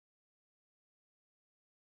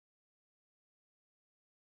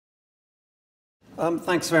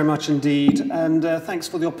Thanks very much indeed, and thanks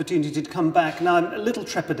for the opportunity to come back. Now, I'm a little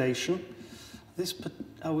trepidation.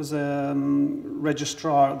 I was a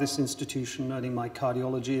registrar at this institution learning my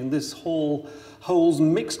cardiology, and this hall holds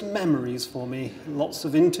mixed memories for me. Lots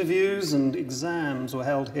of interviews and exams were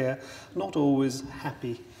held here, not always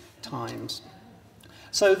happy times.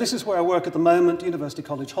 So this is where I work at the moment, University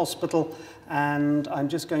College Hospital, and I'm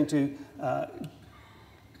just going to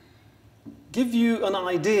give you an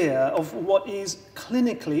idea of what is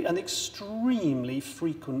clinically an extremely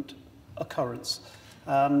frequent occurrence.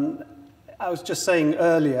 I was just saying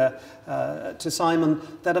earlier to Simon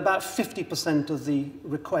that about 50% of the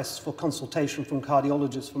requests for consultation from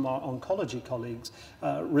cardiologists from our oncology colleagues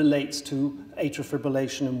relates to atrial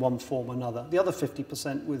fibrillation in one form or another. The other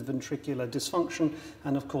 50% with ventricular dysfunction,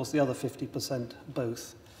 and of course the other 50%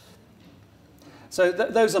 both. So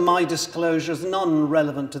those are my disclosures, none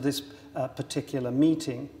relevant to this particular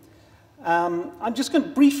meeting. I'm just going to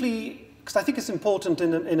briefly, because I think it's important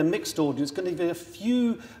in a mixed audience, going to give you a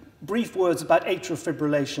few brief words about atrial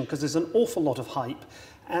fibrillation, because there's an awful lot of hype.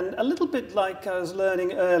 And a little bit like I was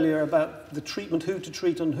learning earlier about the treatment, who to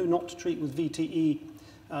treat and who not to treat with VTE,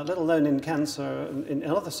 let alone in cancer and in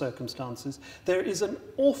other circumstances, there is an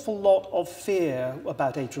awful lot of fear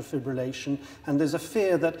about atrial fibrillation, and there's a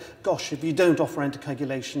fear that, gosh, if you don't offer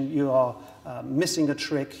anticoagulation, you are missing a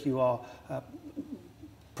trick, you are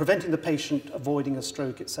preventing the patient avoiding a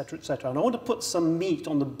stroke, etc., etc. And I want to put some meat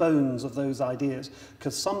on the bones of those ideas,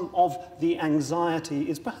 because some of the anxiety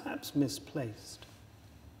is perhaps misplaced.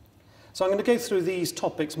 So I'm going to go through these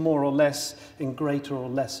topics more or less in greater or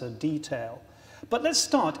lesser detail. But let's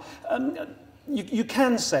start. You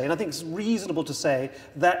can say, and I think it's reasonable to say,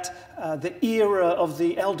 that the era of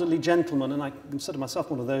the elderly gentleman, and I consider myself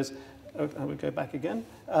one of those, I would go back again,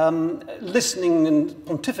 listening and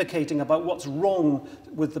pontificating about what's wrong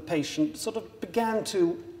with the patient sort of began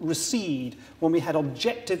to recede when we had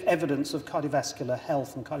objective evidence of cardiovascular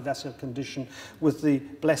health and cardiovascular condition with the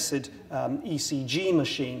blessed ECG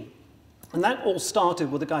machine. And that all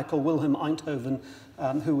started with a guy called Wilhelm Einthoven,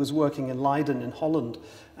 who was working in Leiden in Holland.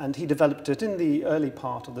 And he developed it in the early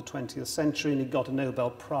part of the 20th century, and he got a Nobel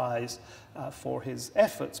Prize for his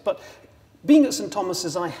efforts. But being at St.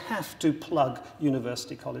 Thomas's, I have to plug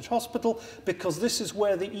University College Hospital, because this is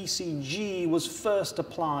where the ECG was first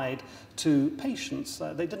applied to patients.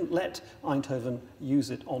 They didn't let Einthoven use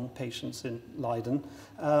it on patients in Leiden,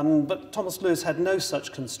 but Thomas Lewis had no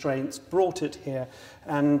such constraints, brought it here,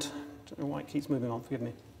 and I don't know why it keeps moving on, forgive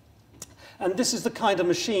me. And this is the kind of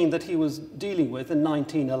machine that he was dealing with in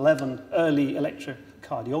 1911, early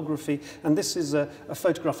electrocardiography. And this is a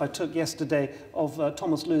photograph I took yesterday of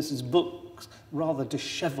Thomas Lewis's book, rather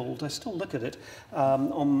disheveled. I still look at it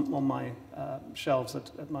on my shelves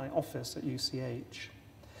at my office at UCH.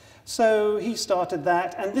 So he started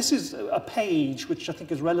that, and this is a page which I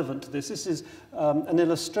think is relevant to this. This is an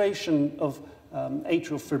illustration of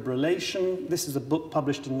atrial fibrillation. This is a book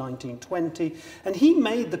published in 1920, and he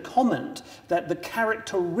made the comment that the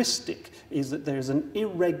characteristic is that there is an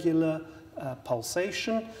irregular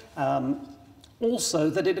pulsation, also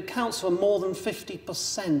that it accounts for more than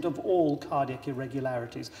 50% of all cardiac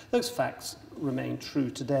irregularities. Those facts remain true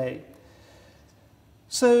today.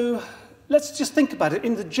 So let's just think about it.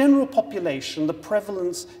 In the general population, the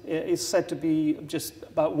prevalence is said to be just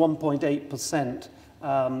about 1.8%.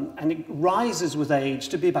 And it rises with age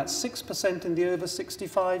to be about 6% in the over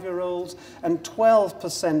 65-year-olds, and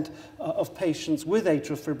 12% of patients with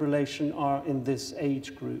atrial fibrillation are in this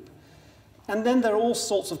age group. And then there are all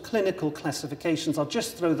sorts of clinical classifications. I'll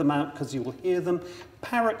just throw them out because you will hear them.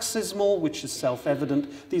 Paroxysmal, which is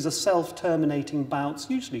self-evident. These are self-terminating bouts,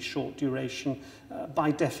 usually short duration, by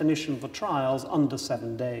definition for trials, under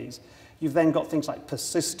 7 days. You've then got things like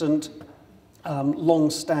persistent,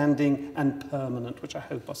 long-standing and permanent, which I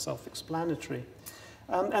hope are self-explanatory.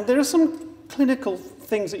 And there are some clinical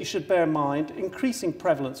things that you should bear in mind. Increasing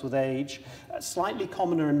prevalence with age, slightly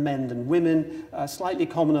commoner in men than women, slightly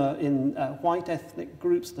commoner in white ethnic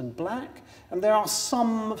groups than black, and there are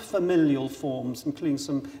some familial forms, including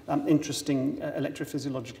some interesting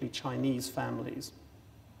electrophysiologically Chinese families.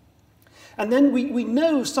 And then we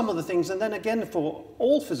know some of the things, and then again for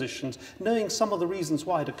all physicians, knowing some of the reasons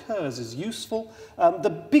why it occurs is useful. The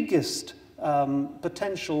biggest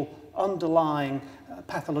potential underlying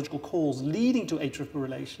pathological cause leading to atrial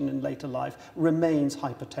fibrillation in later life remains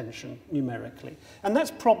hypertension numerically. And that's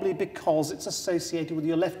probably because it's associated with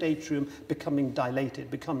your left atrium becoming dilated,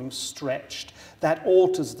 becoming stretched. That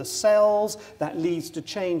alters the cells, that leads to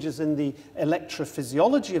changes in the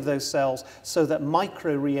electrophysiology of those cells so that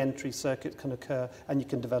micro re-entry circuit can occur and you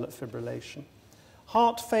can develop fibrillation.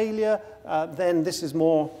 Heart failure, then this is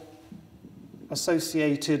more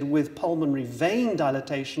associated with pulmonary vein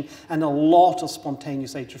dilatation, and a lot of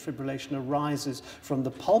spontaneous atrial fibrillation arises from the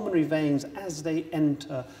pulmonary veins as they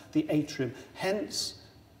enter the atrium. Hence,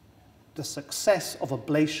 the success of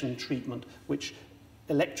ablation treatment, which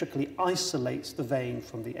electrically isolates the vein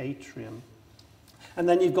from the atrium. And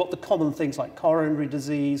then you've got the common things like coronary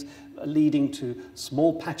disease, leading to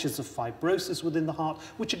small patches of fibrosis within the heart,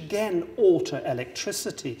 which again alter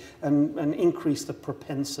electricity and increase the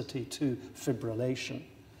propensity to fibrillation.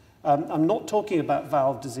 I'm not talking about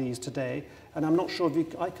valve disease today, and I'm not sure if you,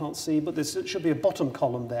 I can't see, but there should be a bottom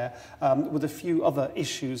column there with a few other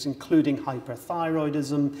issues, including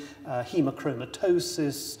hyperthyroidism,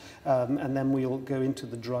 hemochromatosis, and then we'll go into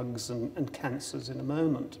the drugs and cancers in a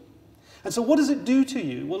moment. And so what does it do to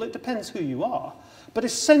you? Well, it depends who you are. But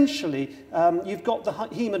essentially, you've got the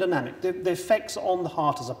hemodynamic, the effects on the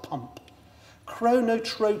heart as a pump.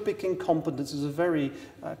 Chronotropic incompetence is a very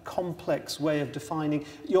complex way of defining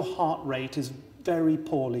your heart rate is very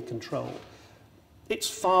poorly controlled. It's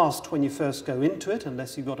fast when you first go into it,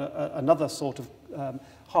 unless you've got another sort of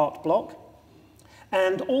heart block.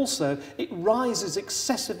 And also, it rises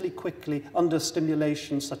excessively quickly under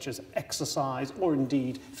stimulation such as exercise or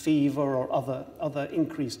indeed fever or other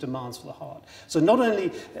increased demands for the heart. So not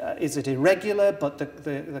only is it irregular, but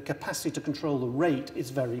the capacity to control the rate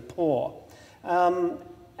is very poor.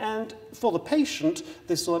 And for the patient,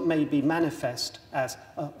 this may be manifest as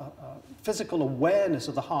a physical awareness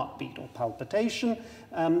of the heartbeat or palpitation.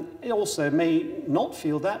 It also may not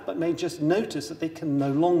feel that, but may just notice that they can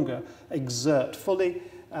no longer exert fully.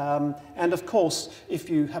 And of course, if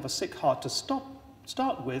you have a sick heart to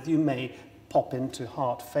start with, you may pop into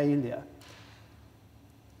heart failure.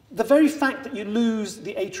 The very fact that you lose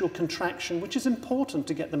the atrial contraction, which is important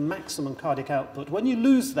to get the maximum cardiac output, when you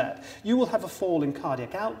lose that, you will have a fall in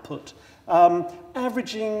cardiac output,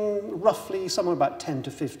 averaging roughly somewhere about 10 to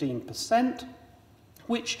 15%,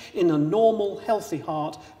 which in a normal, healthy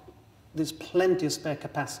heart, there's plenty of spare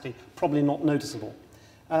capacity, probably not noticeable.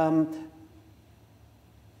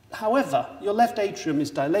 However, your left atrium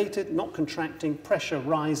is dilated, not contracting, pressure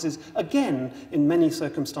rises, again, in many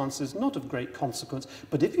circumstances, not of great consequence.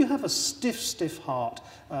 But if you have a stiff heart,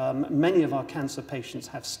 many of our cancer patients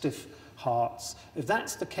have stiff hearts. If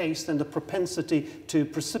that's the case, then the propensity to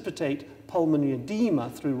precipitate pulmonary edema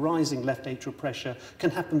through rising left atrial pressure can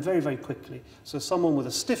happen very, very quickly. So someone with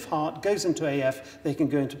a stiff heart goes into AF, they can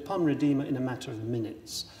go into pulmonary edema in a matter of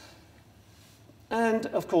minutes. And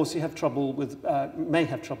of course, you have trouble with, may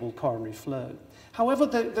have trouble with coronary flow. However,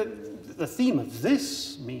 the theme of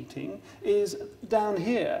this meeting is down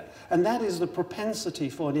here, and that is the propensity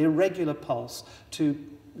for an irregular pulse to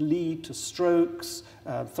lead to strokes,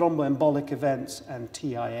 thromboembolic events, and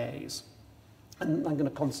TIAs. And I'm going to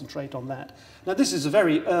concentrate on that. Now, this is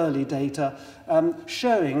very early data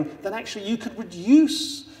showing that actually you could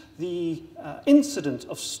reduce the incidence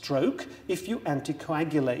of stroke if you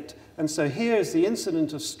anticoagulate. And so here is the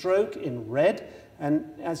incidence of stroke in red, and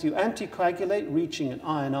as you anticoagulate, reaching an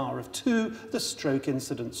INR of 2, the stroke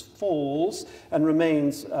incidence falls and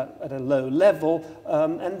remains at a low level,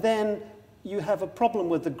 and then you have a problem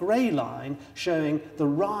with the grey line showing the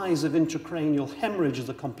rise of intracranial hemorrhage as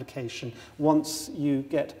a complication once you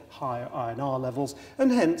get higher INR levels,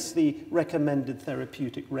 and hence the recommended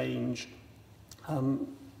therapeutic range,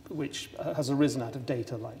 which has arisen out of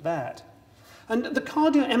data like that. And the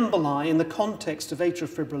cardioemboli in the context of atrial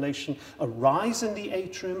fibrillation arise in the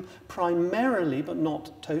atrium primarily, but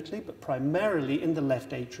not totally, but primarily in the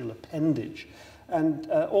left atrial appendage. And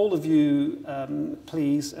all of you,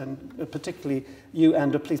 please, and particularly you,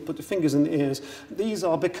 Andrew, please put your fingers in the ears. These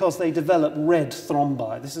are because they develop red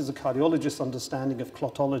thrombi. This is a cardiologist's understanding of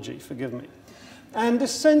clotology, forgive me. And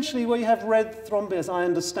essentially, where you have red thrombi, as I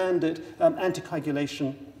understand it,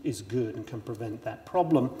 anticoagulation is good and can prevent that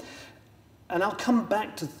problem. And I'll come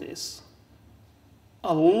back to this.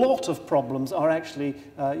 A lot of problems are actually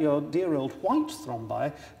your dear old white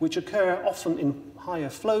thrombi, which occur often in higher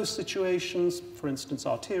flow situations, for instance,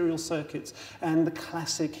 arterial circuits. And the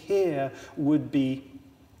classic here would be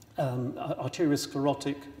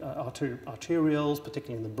arteriosclerotic arterioles,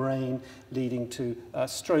 particularly in the brain, leading to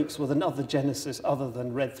strokes with another genesis other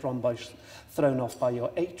than red thrombi thrown off by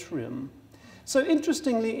your atrium. So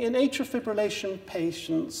interestingly, in atrial fibrillation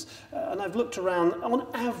patients, and I've looked around, on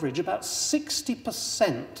average, about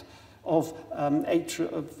 60% of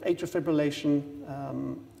atrial fibrillation,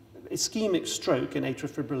 ischemic stroke in atrial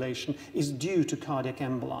fibrillation is due to cardiac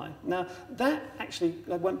emboli. Now, that actually,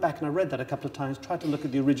 I went back and I read that a couple of times, tried to look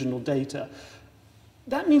at the original data.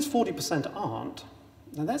 That means 40% aren't.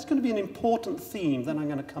 Now that's going to be an important theme that I'm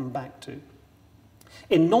going to come back to.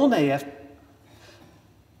 In non-AF,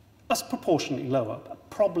 that's proportionately lower,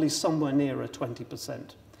 probably somewhere nearer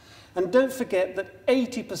 20%. And don't forget that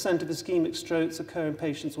 80% of ischemic strokes occur in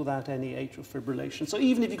patients without any atrial fibrillation. So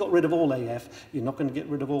even if you got rid of all AF, you're not going to get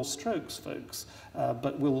rid of all strokes, folks.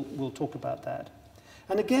 But we'll talk about that.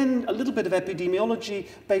 And again, a little bit of epidemiology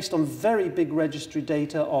based on very big registry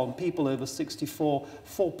data on people over 64,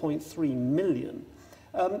 4.3 million.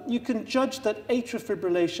 You can judge that atrial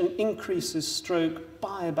fibrillation increases stroke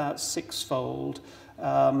by about 6-fold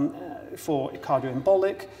for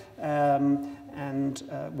cardioembolic, and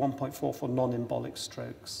 1.4 for non-embolic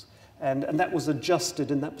strokes. And that was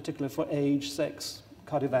adjusted in that particular for age, sex,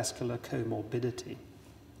 cardiovascular comorbidity.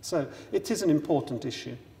 So it is an important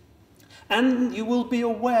issue. And you will be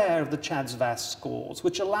aware of the CHADS-VAS scores,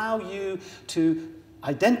 which allow you to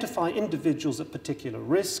identify individuals at particular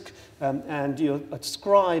risk, and you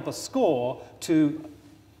ascribe a score to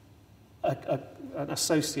an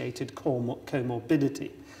associated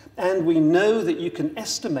comorbidity. And we know that you can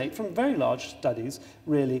estimate from very large studies,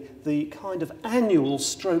 really, the kind of annual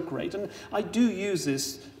stroke rate. And I do use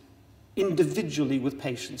this individually with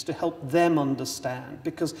patients to help them understand,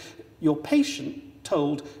 because your patient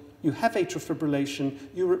told you have atrial fibrillation,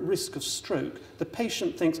 you're at risk of stroke. The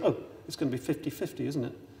patient thinks, oh, it's going to be 50-50, isn't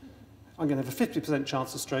it? I'm going to have a 50%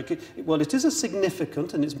 chance of stroke. Well, it is a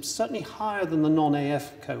significant, and it's certainly higher than the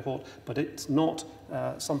non-AF cohort, but it's not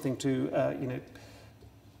something to,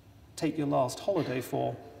 take your last holiday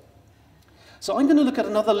for. So I'm going to look at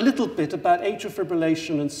another little bit about atrial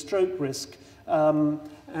fibrillation and stroke risk. And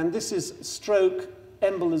this is stroke,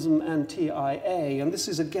 embolism, and TIA. And this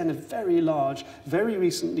is, again, a very large, very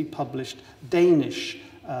recently published Danish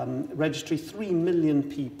registry, 3 million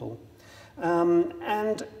people.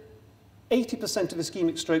 And 80% of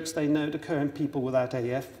ischemic strokes, they note, occur in people without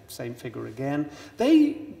AF, same figure again.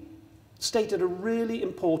 They stated a really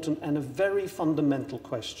important and a very fundamental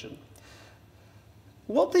question.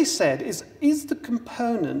 What they said is the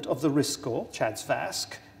component of the risk score,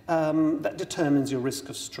 CHADS-VASc, that determines your risk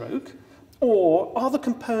of stroke, or are the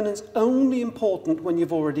components only important when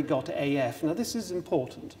you've already got AF? Now, this is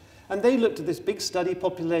important. And they looked at this big study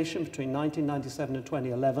population between 1997 and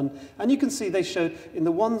 2011, and you can see they showed in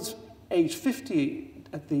the ones age 50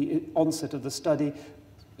 at the onset of the study,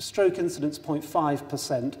 stroke incidence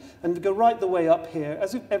 0.5%, and we go right the way up here,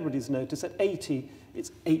 as everybody's noticed, at 80,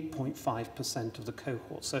 it's 8.5% of the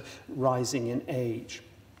cohort, so rising in age.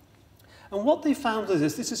 And what they found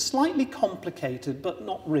is this is slightly complicated, but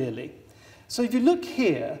not really. So if you look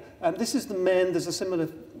here, and this is the men, there's a similar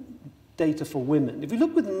data for women. If you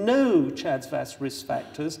look with no CHADS-VAS risk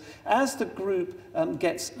factors, as the group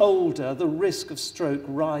gets older, the risk of stroke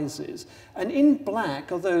rises. And in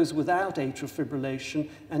black are those without atrial fibrillation,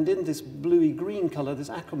 and in this bluey-green color, this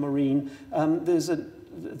aquamarine, there's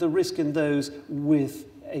the risk in those with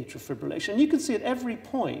atrial fibrillation. You can see at every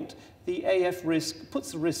point, the AF risk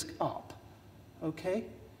puts the risk up, okay?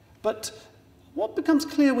 But what becomes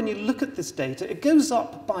clear when you look at this data, it goes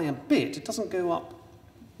up by a bit. It doesn't go up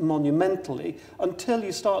monumentally until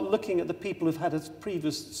you start looking at the people who've had a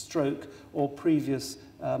previous stroke or previous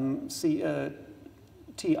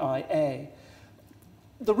TIA.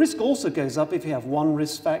 The risk also goes up if you have 1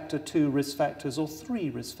 risk factor, 2 risk factors, or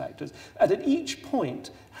 3 risk factors. And at each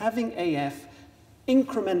point, having AF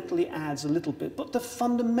incrementally adds a little bit. But the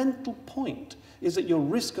fundamental point is that your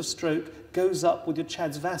risk of stroke goes up with your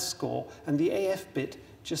CHADS-VAS score, and the AF bit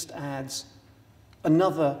just adds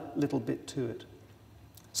another little bit to it.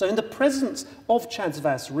 So in the presence of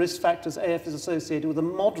CHADS-VAS risk factors, AF is associated with a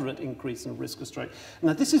moderate increase in risk of stroke.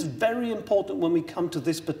 Now, this is very important when we come to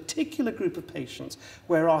this particular group of patients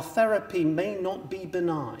where our therapy may not be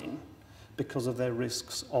benign because of their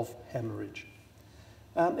risks of hemorrhage.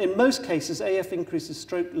 In most cases, AF increases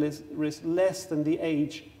stroke risk less than the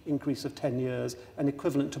age increase of 10 years and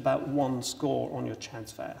equivalent to about 1 score on your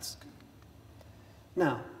CHADS-VASc.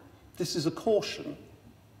 Now, this is a caution.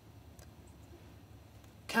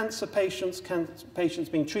 Cancer patients, patients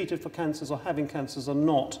being treated for cancers or having cancers are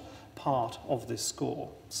not part of this score.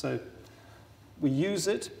 So we use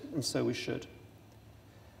it, and so we should.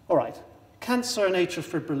 All right, cancer and atrial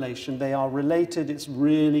fibrillation, they are related. It's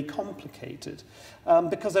really complicated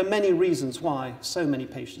because there are many reasons why so many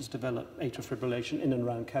patients develop atrial fibrillation in and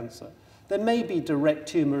around cancer. There may be direct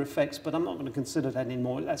tumor effects, but I'm not going to consider that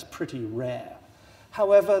anymore. That's pretty rare.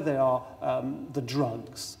 However, there are the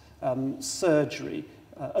drugs, surgery,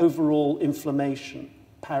 overall inflammation,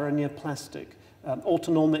 paraneoplastic,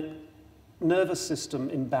 autonomic nervous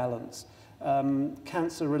system imbalance,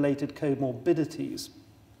 cancer-related comorbidities.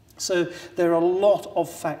 So there are a lot of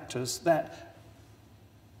factors that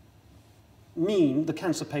mean the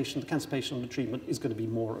cancer patient on the treatment is going to be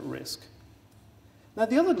more at risk. Now,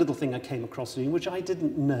 the other little thing I came across, which I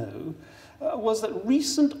didn't know, was that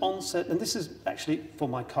recent onset, and this is actually for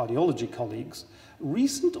my cardiology colleagues,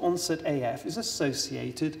 recent onset AF is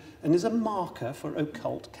associated and is a marker for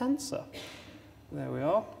occult cancer. There we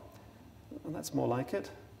are. And that's more like it.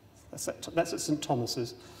 That's at St.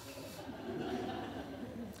 Thomas's.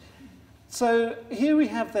 So here we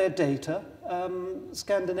have their data,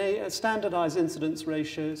 standardized incidence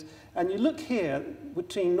ratios, and you look here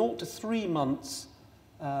between 0 to 3 months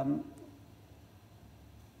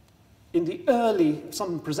in the early,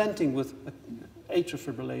 someone presenting with atrial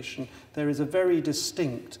fibrillation, there is a very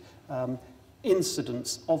distinct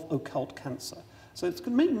incidence of occult cancer. So it's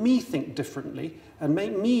going to make me think differently and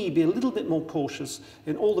make me be a little bit more cautious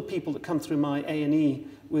in all the people that come through my A&E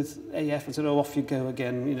with AF and said, oh, off you go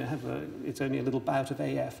again, you know, it's only a little bout of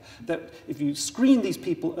AF. That if you screen these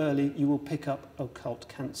people early, you will pick up occult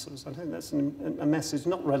cancers. I think that's a message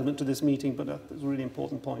not relevant to this meeting, but it's a really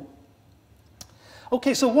important point.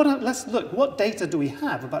 Okay, so let's look. What data do we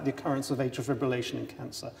have about the occurrence of atrial fibrillation in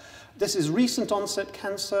cancer? This is recent onset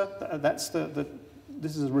cancer.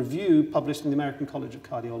 This is a review published in the American College of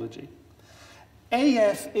Cardiology.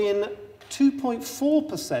 AF in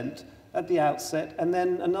 2.4% at the outset, and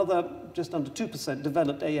then another just under 2%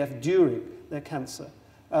 developed AF during their cancer.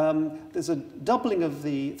 There's a doubling of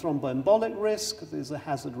the thromboembolic risk. There's a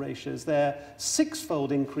hazard ratios there.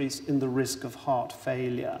 6-fold increase in the risk of heart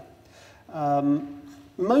failure.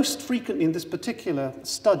 Most frequently in this particular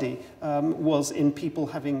study was in people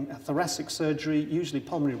having thoracic surgery, usually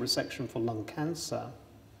pulmonary resection for lung cancer.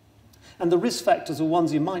 And the risk factors are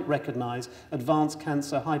ones you might recognize: advanced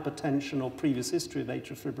cancer, hypertension, or previous history of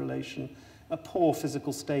atrial fibrillation, a poor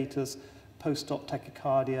physical status, post-op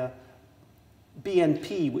tachycardia,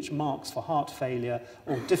 BNP, which marks for heart failure,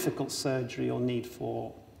 or difficult surgery or need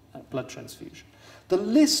for blood transfusion. The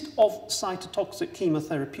list of cytotoxic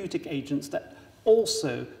chemotherapeutic agents that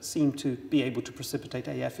also seem to be able to precipitate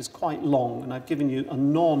AF is quite long, and I've given you a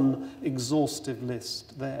non-exhaustive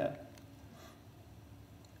list there.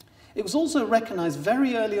 It was also recognized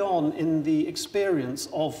very early on in the experience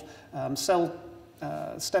of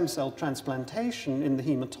stem cell transplantation in the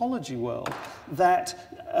hematology world that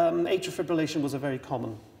atrial fibrillation was a very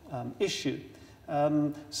common issue.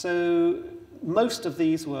 So most of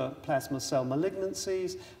these were plasma cell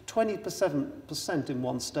malignancies, 27% in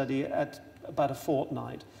one study at about a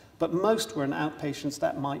fortnight. But most were in outpatients.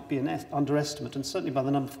 That might be an underestimate, and certainly by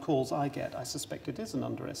the number of calls I get, I suspect it is an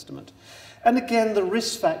underestimate. And again, the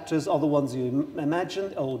risk factors are the ones you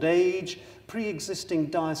imagine: old age,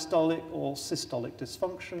 pre-existing diastolic or systolic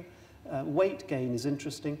dysfunction, weight gain is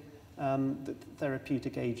interesting, the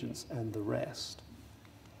therapeutic agents, and the rest.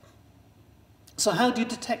 So how do you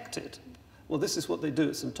detect it? Well, this is what they do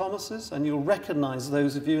at St. Thomas's, and you'll recognize,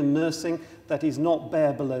 those of you in nursing, that he's not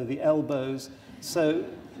bare below the elbows. So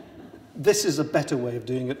this is a better way of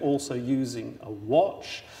doing it, also using a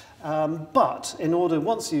watch. But in order,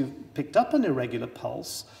 once you've picked up an irregular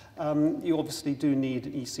pulse, you obviously do need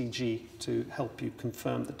an ECG to help you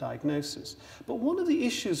confirm the diagnosis. But one of the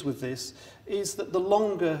issues with this is that the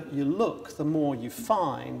longer you look, the more you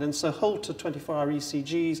find. And so Holter 24-hour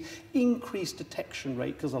ECGs increase detection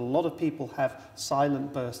rate because a lot of people have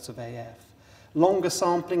silent bursts of AF. Longer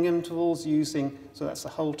sampling intervals using, so that's the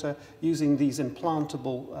Holter, using these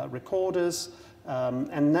implantable recorders.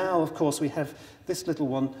 And now, of course, we have this little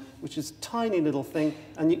one, which is a tiny little thing,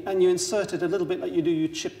 and you insert it a little bit like you do, you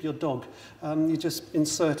chip your dog. You just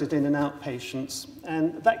insert it in outpatients,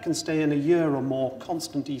 and that can stay in a year or more,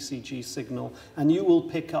 constant ECG signal, and you will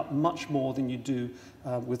pick up much more than you do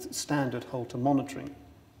with standard Holter monitoring.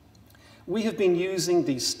 We have been using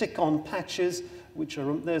these stick-on patches, which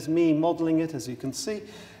are, there's me modeling it, as you can see.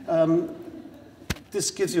 This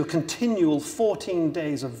gives you a continual 14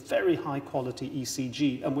 days of very high quality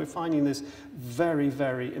ECG, and we're finding this very,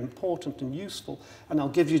 very important and useful. And I'll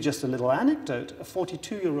give you just a little anecdote. A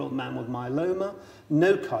 42-year-old man with myeloma,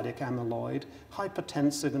 no cardiac amyloid,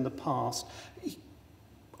 hypertensive in the past.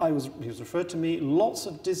 He was referred to me, lots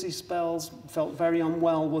of dizzy spells, felt very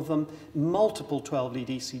unwell with them, multiple 12-lead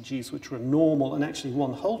ECGs which were normal, and actually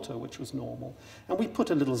one Holter which was normal. And we put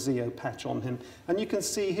a little Zeo patch on him, and you can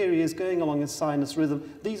see here he is going along a sinus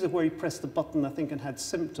rhythm. These are where he pressed the button, I think, and had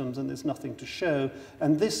symptoms, and there's nothing to show.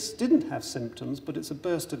 And this didn't have symptoms, but it's a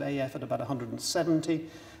burst of AF at about 170.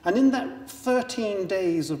 And in that 13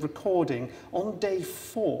 days of recording, on day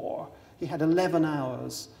 4, he had 11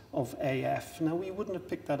 hours of AF. Now, we wouldn't have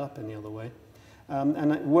picked that up any other way.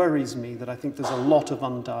 And it worries me that I think there's a lot of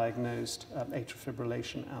undiagnosed atrial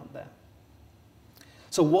fibrillation out there.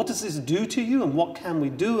 So what does this do to you, and what can we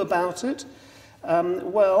do about it?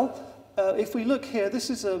 If we look here, this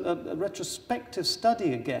is a retrospective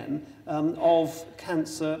study again of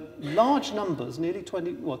cancer, large numbers, nearly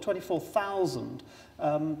 24,000.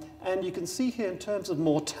 And you can see here in terms of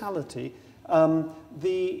mortality,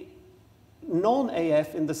 the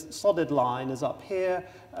non-AF in the solid line is up here.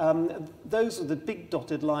 Those are the big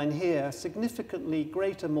dotted line here, significantly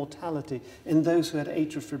greater mortality in those who had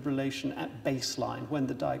atrial fibrillation at baseline when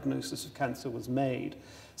the diagnosis of cancer was made.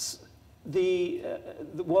 The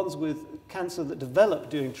ones with cancer that developed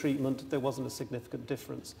during treatment, there wasn't a significant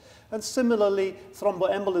difference. And similarly,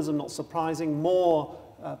 thromboembolism, not surprising, more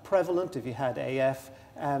prevalent if you had AF,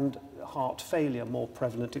 and heart failure more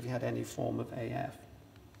prevalent if you had any form of AF.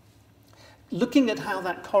 Looking at how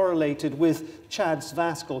that correlated with CHADS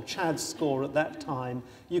VASC or CHADS score at that time,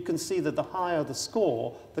 you can see that the higher the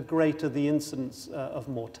score, the greater the incidence of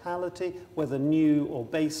mortality, whether new or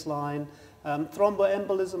baseline.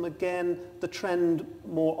 Thromboembolism, again, the trend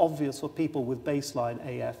more obvious for people with baseline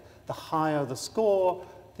AF. The higher the score,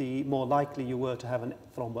 the more likely you were to have a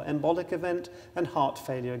thromboembolic event, and heart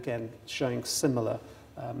failure, again, showing similar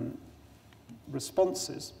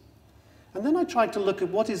responses. And then I tried to look at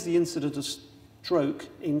what is the incidence of stroke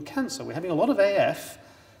in cancer. We're having a lot of AF.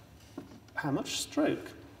 How much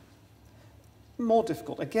stroke? More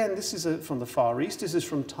difficult. Again, this is from the Far East. This is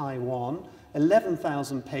from Taiwan.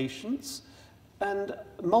 11,000 patients and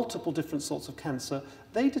multiple different sorts of cancer.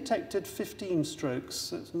 They detected 15 strokes.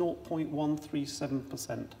 So it's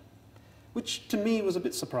 0.137%, which to me was a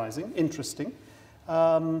bit surprising, interesting.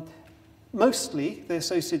 Mostly, they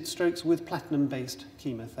associated strokes with platinum-based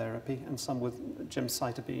chemotherapy and some with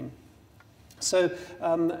gemcitabine. So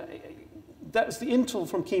that was the interval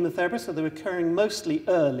from chemotherapy, so they were occurring mostly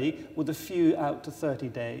early, with a few out to 30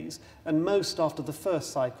 days, and most after the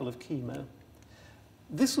first cycle of chemo.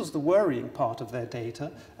 This was the worrying part of their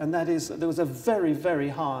data, and that is that there was a very, very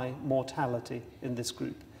high mortality in this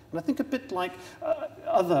group. And I think a bit like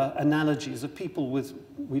other analogies of people with,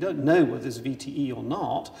 we don't know whether it's VTE or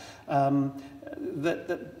not,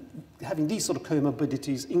 that having these sort of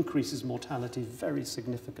comorbidities increases mortality very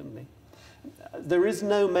significantly. There is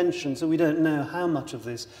no mention, so we don't know how much of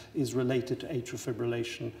this is related to atrial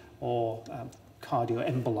fibrillation or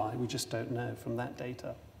cardioemboli. We just don't know from that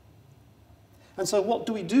data. And so what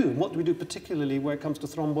do we do? What do we do particularly where it comes to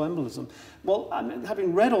thromboembolism? Well,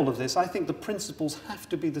 having read all of this, I think the principles have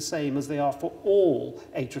to be the same as they are for all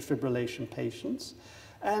atrial fibrillation patients.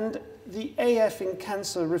 And the AF in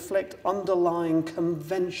cancer reflect underlying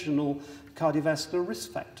conventional cardiovascular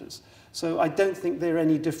risk factors. So I don't think they're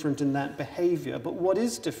any different in that behavior. But what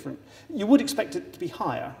is different? You would expect it to be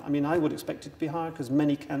higher. I mean, I would expect it to be higher because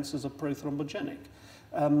many cancers are prothrombogenic.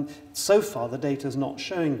 So far, the data is not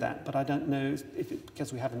showing that, but I don't know if it's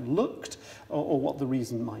because we haven't looked or what the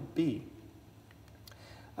reason might be.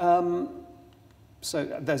 So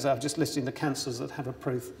I'm just listing the cancers that have a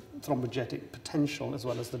prothrombogenic potential as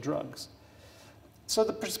well as the drugs. So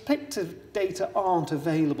the prospective data aren't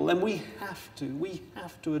available, and we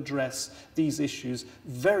have to address these issues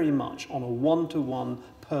very much on a one-to-one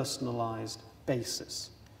personalized basis.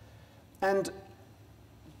 And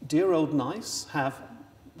dear old NICE have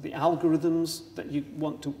the algorithms that you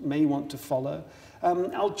may want to follow.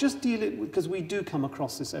 I'll just deal it because we do come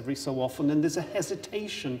across this every so often, and there's a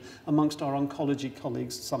hesitation amongst our oncology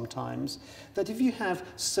colleagues sometimes that if you have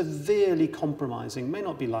severely compromising, may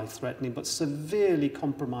not be life-threatening, but severely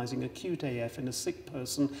compromising acute AF in a sick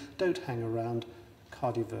person, don't hang around,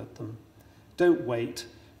 cardiovert them. Don't wait.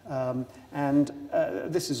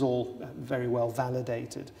 This is all very well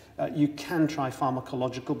validated. You can try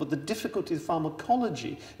pharmacological, but the difficulty with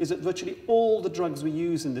pharmacology is that virtually all the drugs we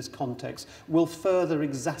use in this context will further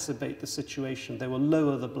exacerbate the situation. They will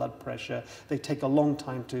lower the blood pressure. They take a long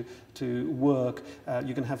time to work.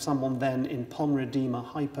 You can have someone then in pulmonary edema,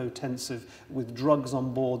 hypotensive, with drugs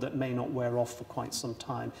on board that may not wear off for quite some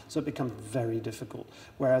time. So it becomes very difficult.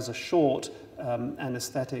 Whereas a short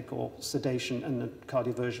anesthetic or sedation and the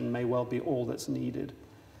cardioversion may well be all that's needed.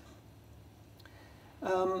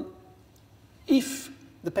 If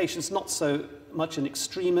the patient's not so much an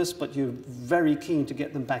extremist, but you're very keen to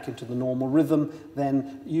get them back into the normal rhythm,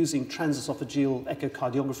 then using transesophageal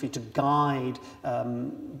echocardiography to guide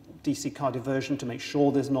DC cardioversion to make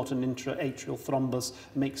sure there's not an intra-atrial thrombus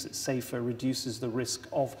makes it safer, reduces the risk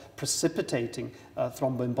of precipitating a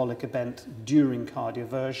thromboembolic event during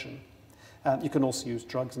cardioversion. You can also use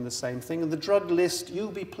drugs in the same thing. And the drug list, you'll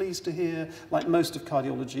be pleased to hear, like most of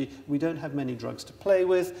cardiology, we don't have many drugs to play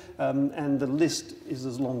with, and the list is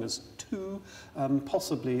as long as 2.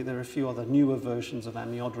 Possibly there are a few other newer versions of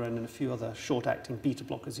amiodarone and a few other short-acting beta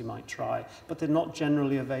blockers you might try, but they're not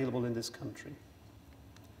generally available in this country.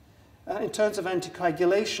 In terms of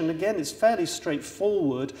anticoagulation, again, it's fairly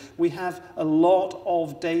straightforward. We have a lot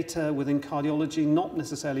of data within cardiology, not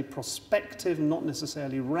necessarily prospective, not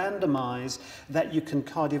necessarily randomized, that you can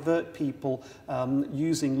cardiovert people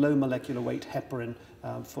using low molecular weight heparin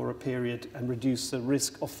for a period and reduce the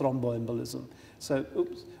risk of thromboembolism. So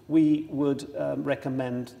we would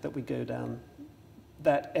recommend that we go down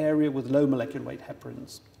that area with low molecular weight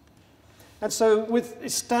heparins. And so with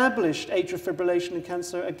established atrial fibrillation in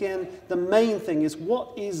cancer, again, the main thing is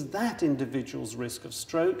what is that individual's risk of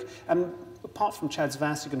stroke? And apart from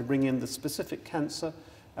CHA2DS2-VAS, you're going to bring in the specific cancer,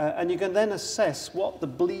 and you can then assess what the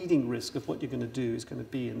bleeding risk of what you're going to do is going to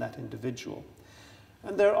be in that individual.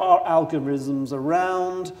 And there are algorithms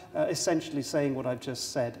around essentially saying what I've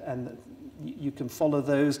just said, and you can follow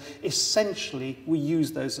those. Essentially, we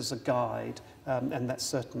use those as a guide, and that's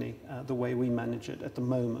certainly the way we manage it at the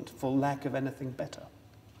moment, for lack of anything better.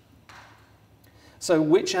 So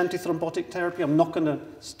which antithrombotic therapy? I'm not going to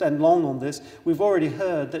stand long on this. We've already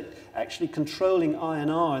heard that actually controlling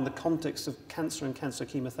INR in the context of cancer and cancer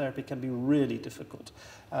chemotherapy can be really difficult,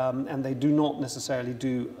 and they do not necessarily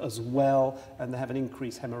do as well, and they have an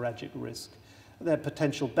increased hemorrhagic risk. There are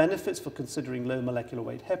potential benefits for considering low molecular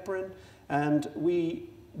weight heparin, and we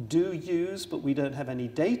do use, but we don't have any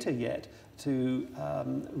data yet to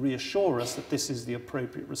reassure us that this is the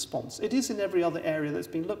appropriate response. It is in every other area that's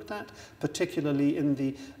been looked at, particularly in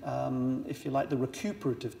the, if you like, the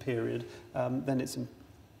recuperative period, then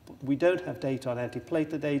we don't have data on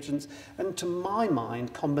antiplatelet agents, and to my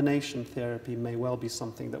mind, combination therapy may well be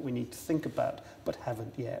something that we need to think about, but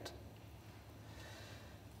haven't yet.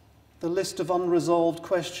 The list of unresolved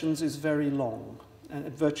questions is very long. And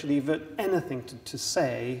virtually anything to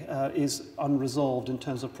say is unresolved in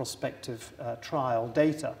terms of prospective trial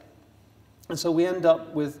data. And so we end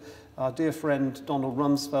up with our dear friend Donald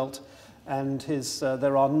Rumsfeld and his,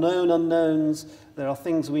 there are known unknowns, there are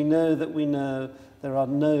things we know that we know, there are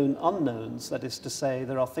known unknowns, that is to say,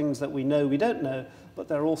 there are things that we know we don't know, but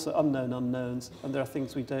there are also unknown unknowns, and there are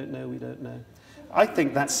things we don't know we don't know. I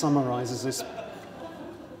think that summarizes this.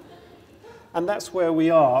 And that's where we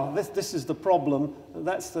are. This is the problem.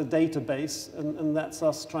 That's the database, and that's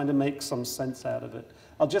us trying to make some sense out of it.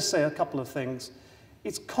 I'll just say a couple of things.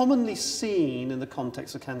 It's commonly seen in the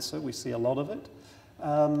context of cancer. We see a lot of it.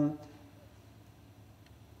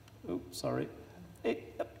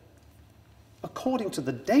 According to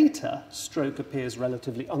the data, stroke appears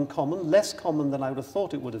relatively uncommon, less common than I would have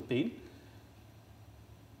thought it would have been.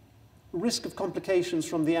 Risk of complications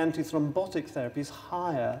from the antithrombotic therapy is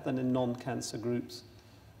higher than in non-cancer groups.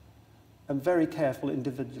 And very careful,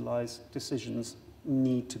 individualized decisions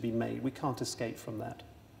need to be made. We can't escape from that.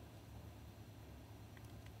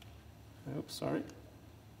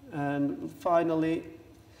 And finally,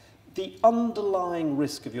 the underlying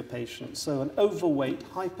risk of your patient, so an overweight,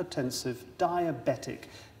 hypertensive, diabetic,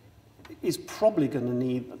 is probably going to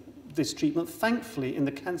need this treatment. Thankfully, in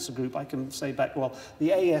the cancer group, I can say back, well,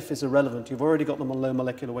 the AF is irrelevant. You've already got them on low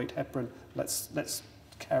molecular weight heparin. Let's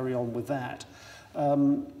carry on with that.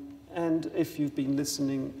 And if you've been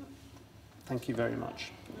listening, thank you very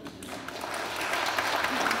much.